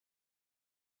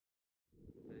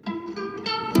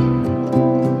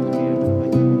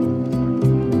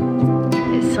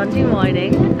Sunday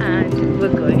morning and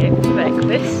we're going out for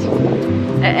breakfast.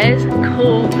 It is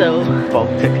cold though,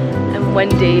 Baltic, and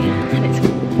windy, and it's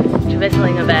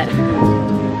drizzling a bit,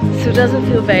 so it doesn't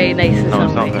feel very nice and no,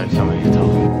 summery. it's not very summery at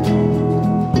all.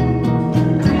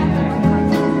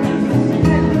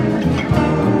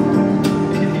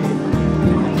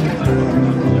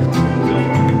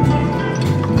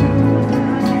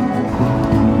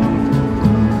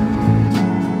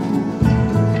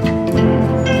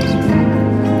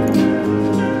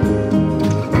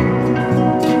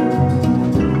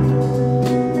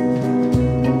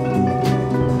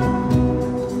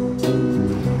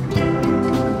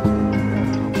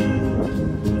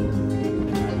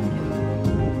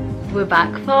 We're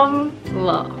back from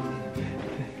what?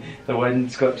 The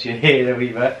wind's got your hair a wee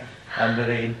bit and the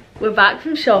rain. We're back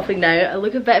from shopping now. I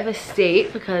look a bit of a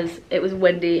state because it was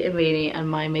windy and rainy and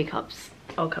my makeup's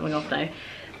all coming off now.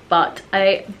 But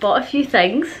I bought a few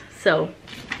things, so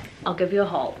I'll give you a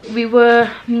haul. We were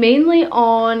mainly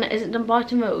on, is it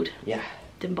Dumbarton Road? Yeah.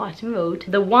 Dumbarton Road.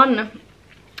 The one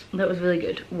that was really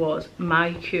good was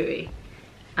Marie Curie,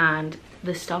 and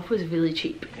the stuff was really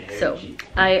cheap. So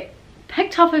I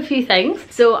picked up a few things.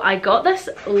 So I got this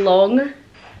long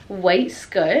white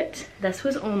skirt. This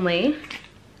was only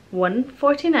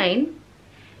 $1.49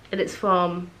 and it's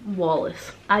from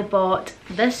Wallace. I bought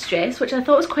this dress, which I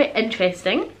thought was quite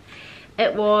interesting.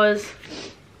 It was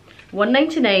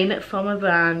 $1.99 from a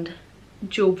brand,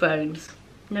 Joe Brown's.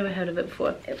 Never heard of it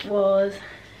before. It was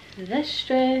this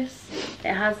dress.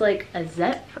 It has like a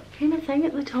zip kind of thing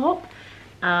at the top.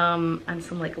 And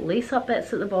some like lace up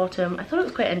bits at the bottom. I thought it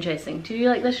was quite interesting. Do you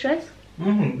like this dress?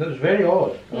 That was very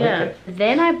odd. I yeah. like it.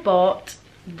 Then I bought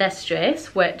this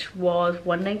dress, which was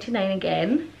 $1.99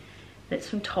 again. It's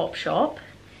from Topshop,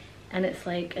 and it's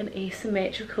like an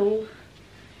asymmetrical,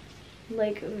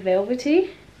 like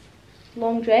velvety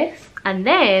long dress. And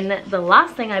then the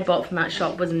last thing I bought from that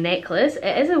shop was a necklace.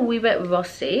 It is a wee bit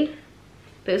rusty,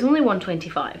 but it was only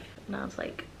 $1.25, and I was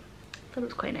like, I thought it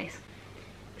was quite nice.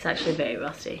 It's actually very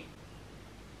rusty.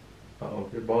 Uh-oh,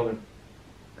 you're bothering.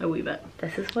 A wee bit.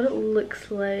 This is what it looks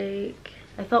like.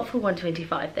 I thought for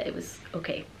 $1.25 that it was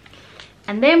okay.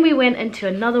 And then we went into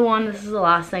another one. This is the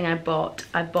last thing I bought.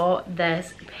 I bought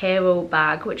this Pero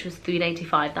bag, which was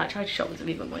 $3.95. That charge shop was a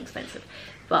wee bit more expensive,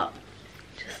 but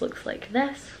it just looks like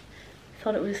this. I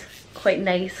thought it was quite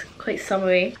nice, quite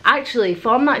summery. Actually,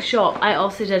 from that shop, I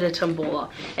also did a tombola.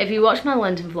 If you watch my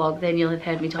London vlog, then you'll have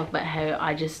heard me talk about how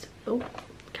I just, oh,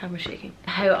 camera shaking,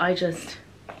 how I just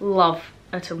love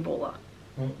a tombola.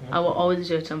 I will always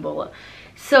do a tombola.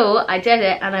 So I did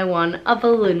it and I won a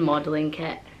balloon modelling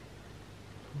kit.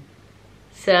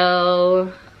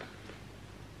 So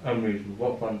Unreasonable,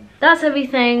 what fun. That's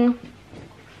everything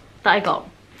that I got.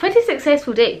 Pretty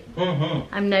successful day.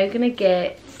 I'm now gonna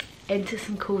get into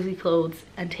some cozy clothes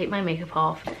and take my makeup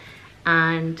off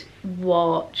and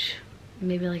watch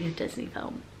maybe like a Disney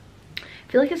film.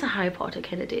 I feel like it's a Harry Potter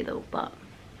kind of day though, but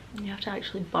you have to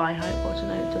actually buy Harry Potter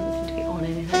now. It doesn't seem to be on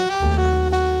anything.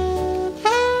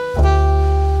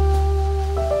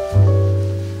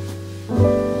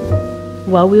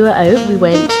 While we were out, we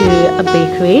went to a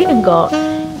bakery and got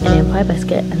an Empire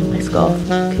biscuit and a Biscoff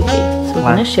cookie. So we're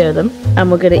gonna share them and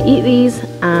we're gonna eat these,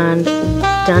 and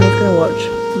Danny's gonna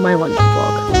watch my London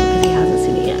vlog because he hasn't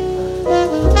seen it yet.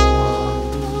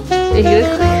 Are you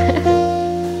gonna click?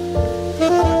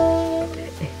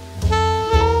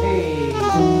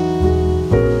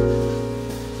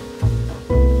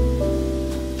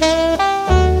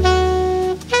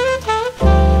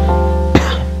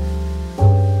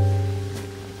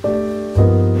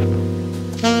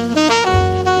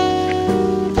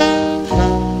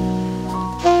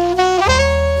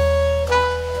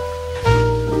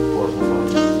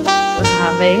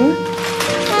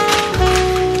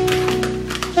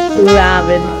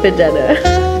 Ramen for dinner.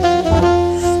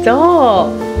 Stop!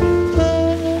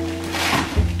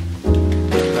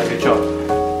 Like a chop.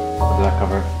 What does that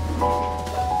cover?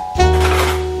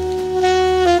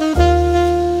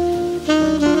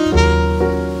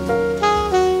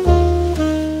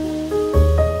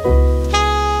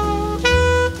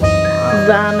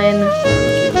 Ramen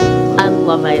and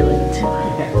Love Island.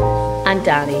 And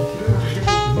Danny.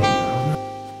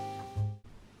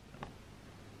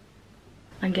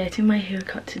 I'm getting my hair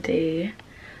cut today.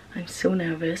 I'm so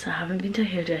nervous. I haven't been to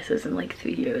hairdressers in like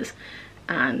 3 years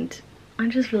and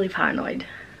I'm just really paranoid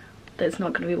that it's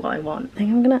not going to be what I want. I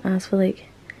think I'm going to ask for like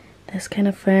this kind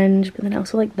of fringe, but then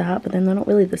also like that, but then they're not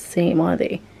really the same, are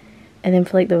they? And then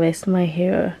for like the rest of my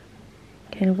hair,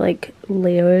 kind of like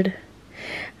layered.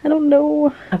 I don't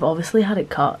know. I've obviously had it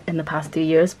cut in the past 3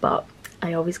 years, but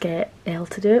I always get Elle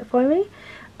to do it for me.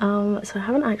 So I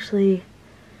haven't actually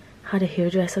had a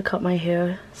hairdresser cut my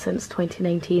hair since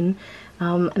 2019,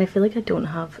 and I feel like I don't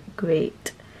have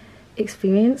great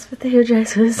experience with the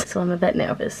hairdressers, so I'm a bit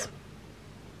nervous,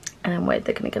 and I'm worried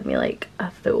they're gonna give me like a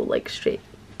full like straight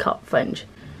cut fringe,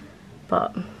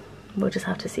 but we'll just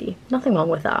have to see. Nothing wrong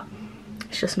with that,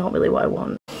 it's just not really what I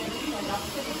want.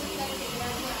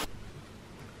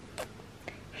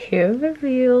 Hair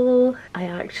reveal. I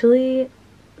actually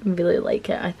really like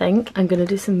it. I think I'm gonna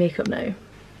do some makeup now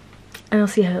and I'll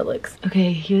see how it looks.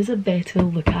 Okay, here's a better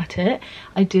look at it.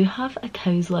 I do have a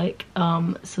cow's lick,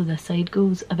 so this side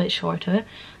goes a bit shorter,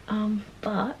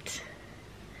 but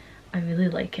I really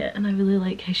like it, and I really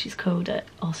like how she's curled it.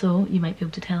 Also, you might be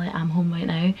able to tell I am home right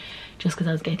now just because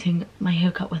I was getting my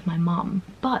hair cut with my mum,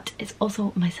 but it's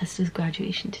also my sister's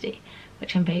graduation today,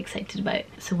 which I'm very excited about.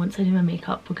 So once I do my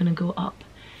makeup, we're gonna go up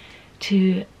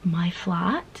to my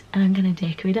flat and I'm gonna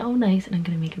decorate it all nice, and I'm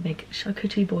gonna make a big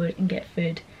charcuterie board and get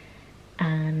food,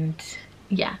 and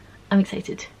yeah, I'm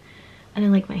excited. And I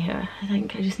like my hair. I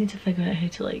think I just need to figure out how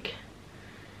to like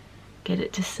get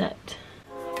it to sit.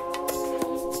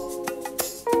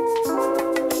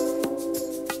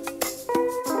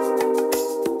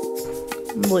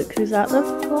 Look who's at the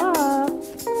flat.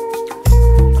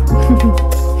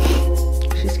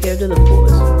 She's scared of the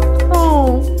photos.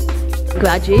 Oh.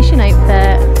 Graduation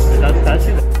outfit.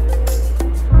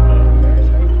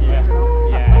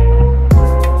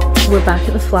 We're back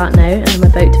at the flat now, and I'm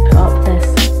about to put up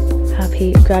this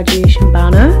happy graduation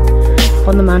banner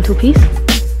on the mantelpiece.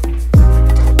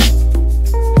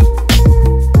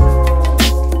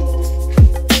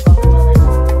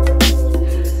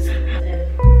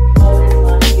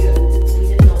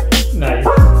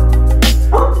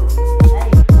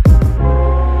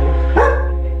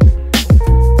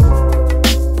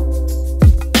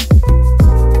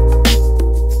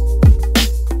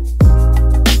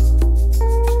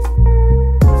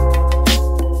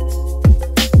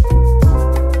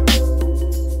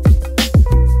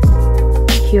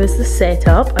 Here's the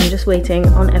setup. I'm just waiting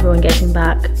on everyone getting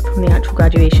back from the actual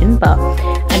graduation, but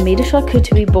I made a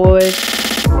charcuterie board.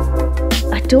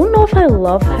 I don't know if I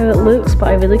love how it looks, but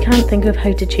I really can't think of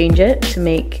how to change it to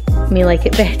make me like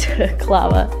it better.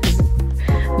 Clara is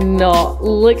not.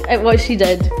 Look at what she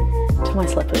did to my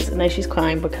slippers, and now she's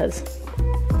crying because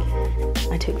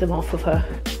I took them off of her.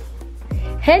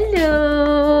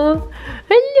 Hello!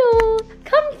 Hello!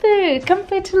 Come food! Come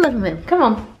food to the living room. Come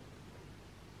on.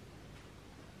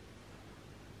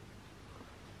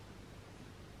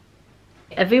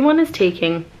 Everyone is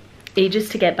taking ages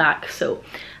to get back, so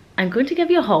I'm going to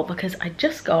give you a haul because I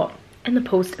just got in the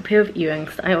post a pair of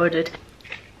earrings that I ordered.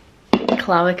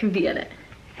 Clara can be in it.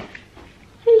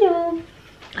 Hello.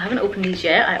 I haven't opened these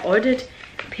yet. I ordered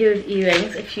a pair of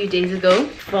earrings a few days ago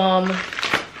from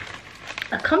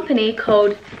a company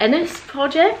called Innes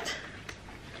Project.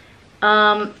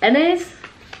 Innes?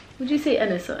 Would you say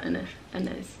Innes or Innes?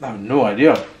 Innes. I have no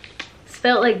idea.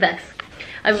 Spelled like this.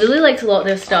 I really liked a lot of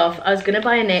their stuff. I was gonna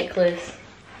buy a necklace.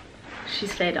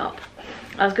 She's fed up.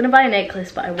 I was gonna buy a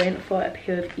necklace, but I went for a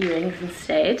pair of earrings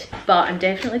instead. But I'm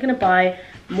definitely gonna buy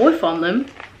more from them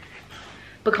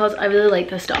because I really like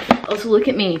their stuff. Also, look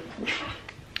at me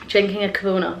drinking a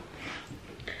Corona.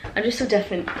 I'm just so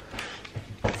different.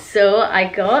 So I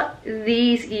got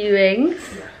these earrings.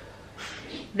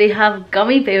 They have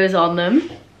gummy bears on them.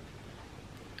 Do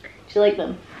you like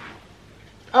them?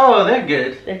 Oh, they're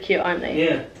good. They're cute, aren't they?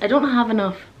 Yeah. I don't have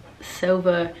enough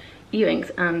silver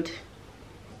earrings, and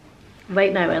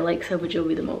right now I like silver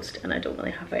jewelry the most, and I don't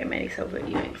really have very many silver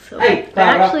earrings. So, hey, but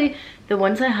actually, the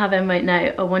ones I have in right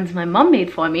now are ones my mum made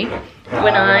for me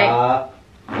when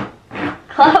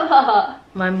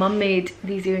my mum made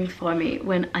these earrings for me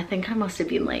when I think I must have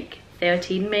been like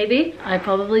 13 maybe. I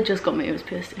probably just got my ears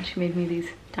pierced and she made me these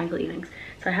dangly earrings.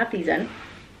 So I have these in,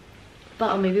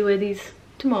 but I'll maybe wear these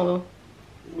tomorrow.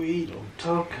 We don't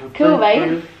talk about cool,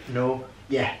 right? No.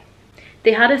 Yeah.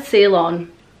 They had a sale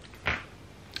on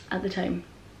at the time,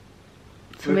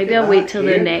 so Look maybe at I'll wait that till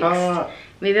the next. haircut.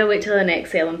 Maybe I'll wait till the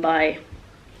next sale and buy.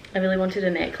 I really wanted a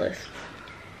necklace.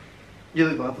 You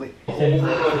look lovely. That's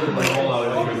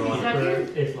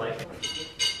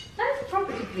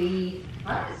proper degree.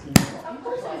 Of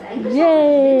course it was.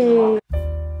 Yay!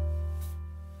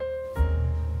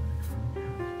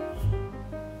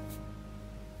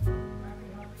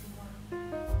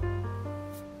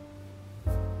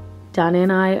 Danny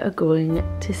and I are going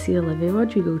to see Olivia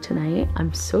Rodrigo tonight.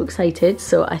 I'm so excited.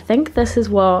 So I think this is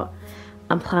what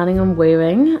I'm planning on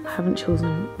wearing. I haven't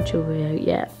chosen jewelry out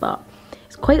yet, but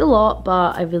it's quite a lot,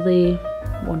 but I really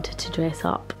wanted to dress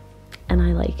up and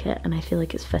I like it and I feel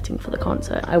like it's fitting for the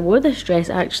concert. I wore this dress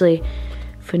actually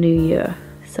for New Year.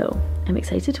 So I'm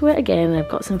excited to wear it again. I've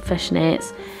got some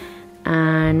fishnets,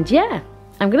 and yeah,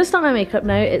 I'm gonna start my makeup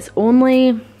now. It's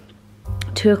only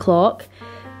 2 o'clock,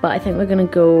 but I think we're gonna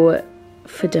go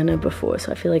for dinner before,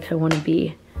 so I feel like I want to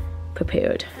be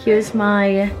prepared. Here's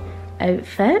my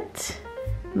outfit,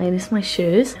 minus my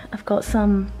shoes. I've got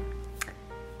some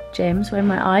gems around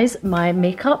my eyes. My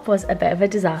makeup was a bit of a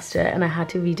disaster and I had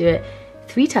to redo it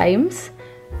 3 times,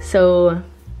 so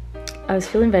I was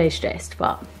feeling very stressed,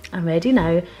 but I'm ready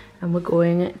now and we're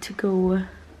going to go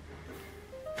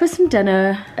for some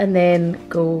dinner and then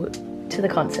go to the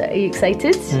concert. Are you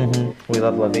excited? We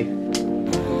love Livy.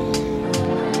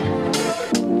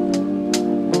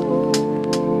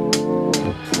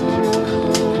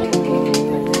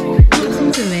 This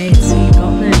one's a red, so you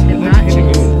got the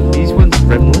matches. These ones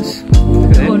rimless.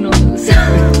 Oh no,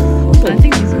 I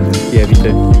think these ones. Yeah, me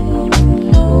too.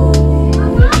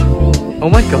 Oh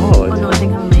my god. Oh no, I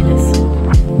think I'll minus.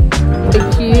 The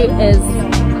queue is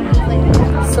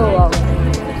so long.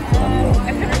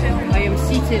 I am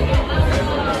seated.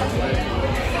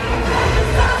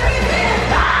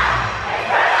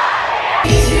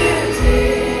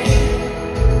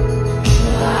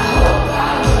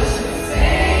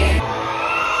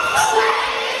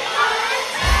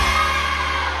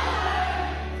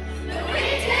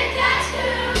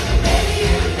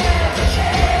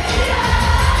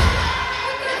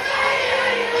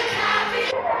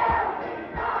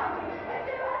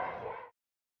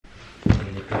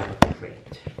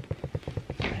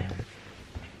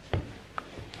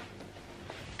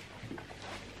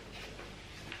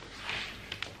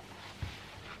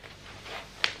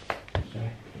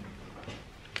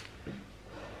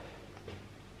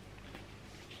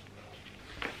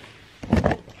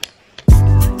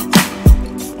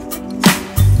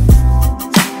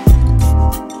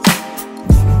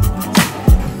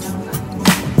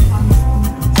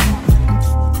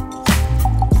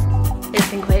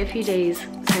 Few days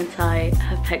since I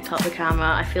have picked up the camera.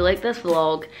 I feel like this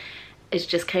vlog is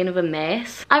just kind of a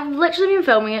mess. I've literally been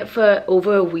filming it for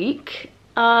over a week,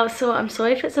 so I'm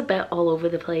sorry if it's a bit all over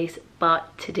the place,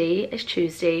 but today is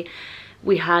Tuesday.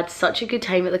 We had such a good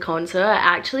time at the concert. I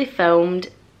actually filmed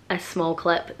a small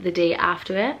clip the day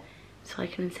after it, so I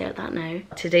can insert that now.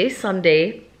 Today's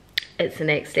Sunday, it's the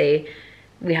next day.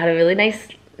 We had a really nice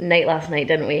night last night,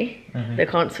 didn't we? The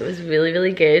concert was really,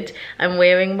 really good. I'm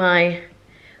wearing my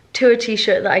tour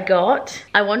t-shirt that I got.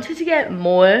 I wanted to get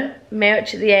more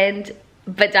merch at the end,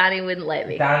 but Danny wouldn't let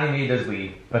me. Danny made us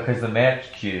leave because the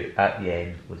merch queue at the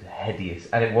end was hideous,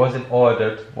 and it wasn't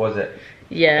ordered, was it?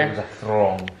 Yeah. It was a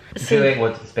throng. Juliet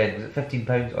wanted to spend, was it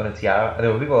 £15 on a tiara? And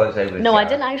there were people outside with No, I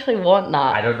didn't actually want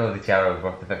that. I don't know if the tiara was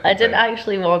worth the £15. I didn't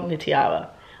actually want the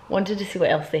tiara. Wanted to see what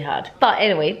else they had. But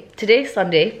anyway, today's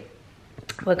Sunday.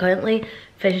 We're currently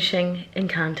finishing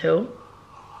Encanto,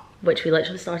 which we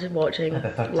literally started watching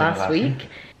last week,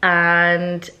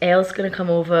 and Elle's gonna come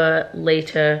over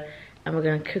later and we're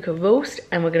gonna cook a roast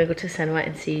and we're gonna go to cinema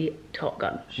and see Top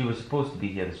Gun. She was supposed to be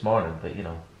here this morning, but you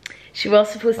know. She was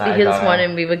supposed to be here this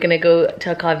morning. We were gonna go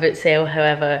to a car boot sale,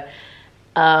 however,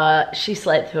 she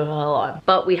slept through her alarm.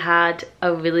 But we had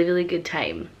a really, really good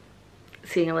time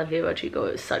seeing Olivia Rodrigo.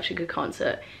 It was such a good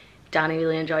concert. Danny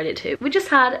really enjoyed it too. We just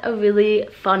had a really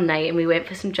fun night and we went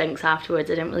for some drinks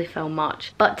afterwards. I didn't really film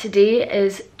much. But today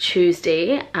is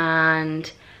Tuesday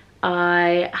and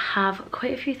I have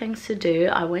quite a few things to do.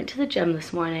 I went to the gym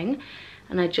this morning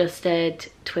and I just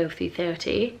did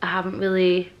 12:30. I haven't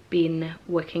really been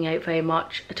working out very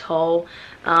much at all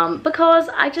because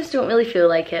I just don't really feel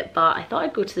like it, but I thought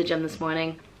I'd go to the gym this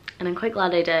morning and I'm quite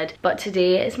glad I did. But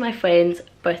today is my friend's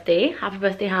birthday. Happy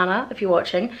birthday, Hannah, if you're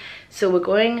watching. So we're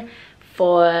going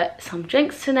for some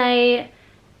drinks tonight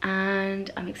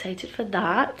and I'm excited for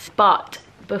that. But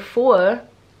before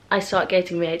I start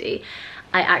getting ready,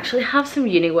 I actually have some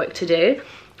uni work to do.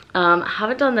 I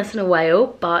haven't done this in a while,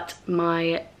 but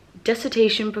my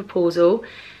dissertation proposal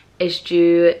is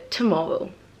due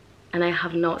tomorrow and I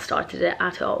have not started it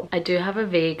at all. I do have a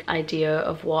vague idea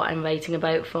of what I'm writing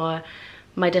about for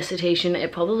my dissertation.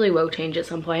 It probably will change at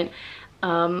some point,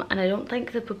 and I don't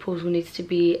think the proposal needs to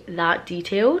be that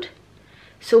detailed,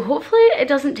 so hopefully it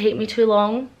doesn't take me too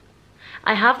long.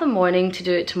 I have the morning to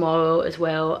do it tomorrow as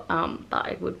well, but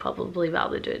I would probably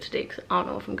rather do it today because I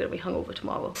don't know if I'm going to be hungover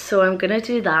tomorrow. So I'm going to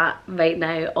do that right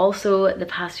now. Also, the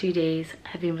past few days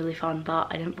have been really fun, but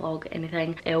I didn't vlog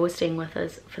anything. Elle was staying with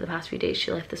us for the past few days.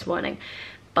 She left this morning.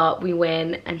 But we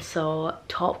went and saw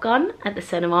Top Gun at the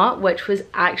cinema, which was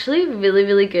actually really,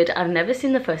 really good. I've never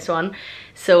seen the first one,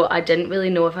 so I didn't really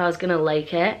know if I was gonna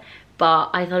like it,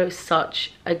 but I thought it was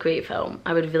such a great film.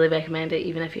 I would really recommend it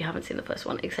even if you haven't seen the first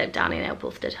one, except Danny and I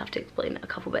both did have to explain a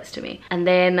couple bits to me. And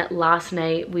then last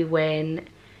night we went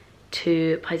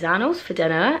to Paisano's for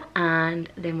dinner and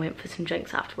then went for some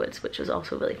drinks afterwards, which was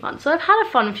also really fun. So I've had a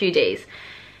fun few days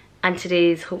and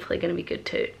today's hopefully going to be good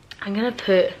too. I'm going to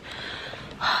put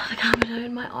the camera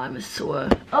down, my arm is sore.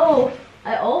 Oh,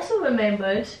 I also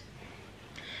remembered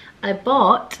I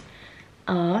bought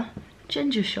a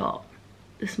ginger shot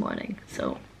this morning,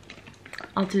 so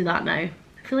I'll do that now. I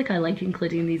feel like I like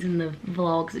including these in the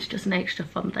vlogs, it's just an extra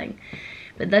fun thing.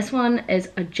 But this one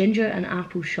is a ginger and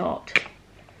apple shot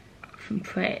from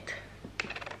Pret.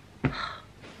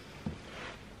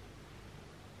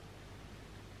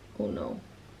 Oh no,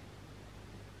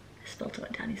 I spilled it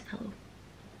on Danny's pillow.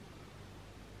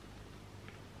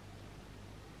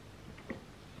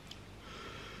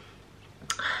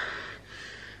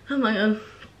 Oh my god.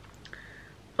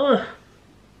 Oh,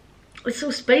 it's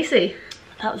so spicy.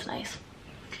 That was nice.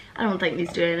 I don't think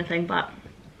these do anything, but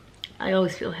I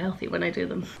always feel healthy when I do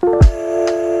them.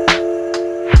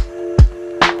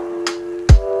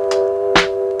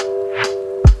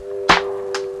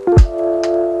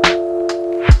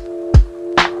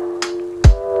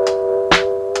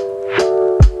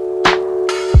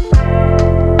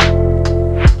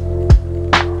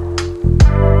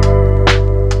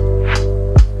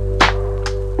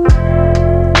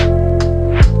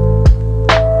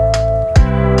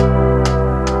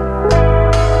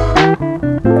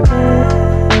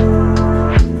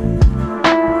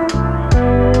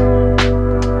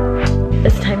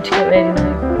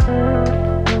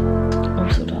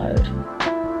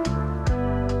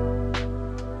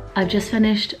 I've just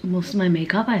finished most of my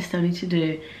makeup. I still need to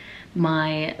do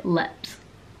my lips,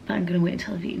 but I'm gonna wait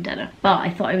until I've eaten dinner. But I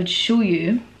thought I would show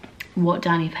you what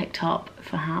Danny picked up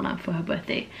for Hannah for her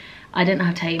birthday. I didn't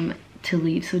have time to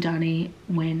leave, so Danny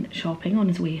went shopping on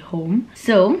his way home.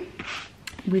 So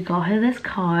we got her this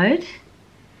card.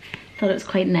 Thought it was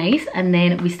quite nice, and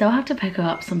then we still have to pick her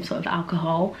up some sort of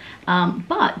alcohol.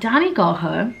 But Danny got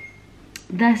her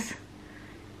this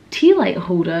tea light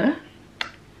holder.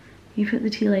 You put the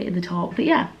tea light at the top, but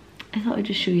yeah, I thought I'd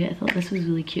just show you. I thought this was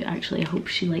really cute actually. I hope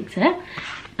she likes it,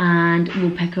 and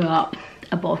we'll pick her up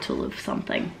a bottle of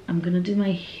something. I'm gonna do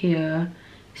my hair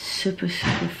super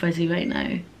frizzy right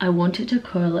now. I wanted to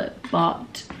curl it,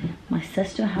 but my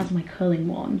sister has my curling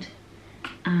wand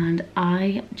and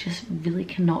I just really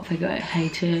cannot figure out how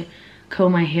to curl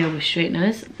my hair with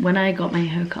straighteners. When I got my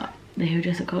hair cut, the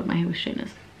hairdresser curled my hair with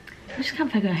straighteners. I just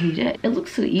can't figure out how you do it. It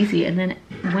looks so easy, and then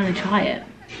when I try it,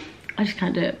 I just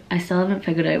can't do it. I still haven't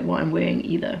figured out what I'm wearing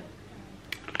either.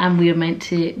 And we are meant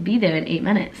to be there in 8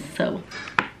 minutes, so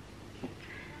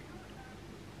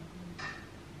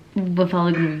we're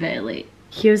probably gonna be very late.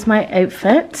 Here's my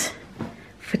outfit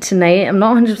for tonight. I'm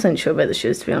not 100% sure about the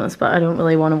shoes, to be honest, but I don't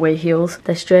really want to wear heels.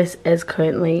 This dress is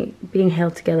currently being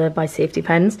held together by safety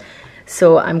pins,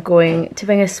 so I'm going to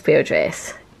bring a spare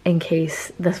dress in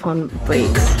case this one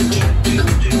breaks.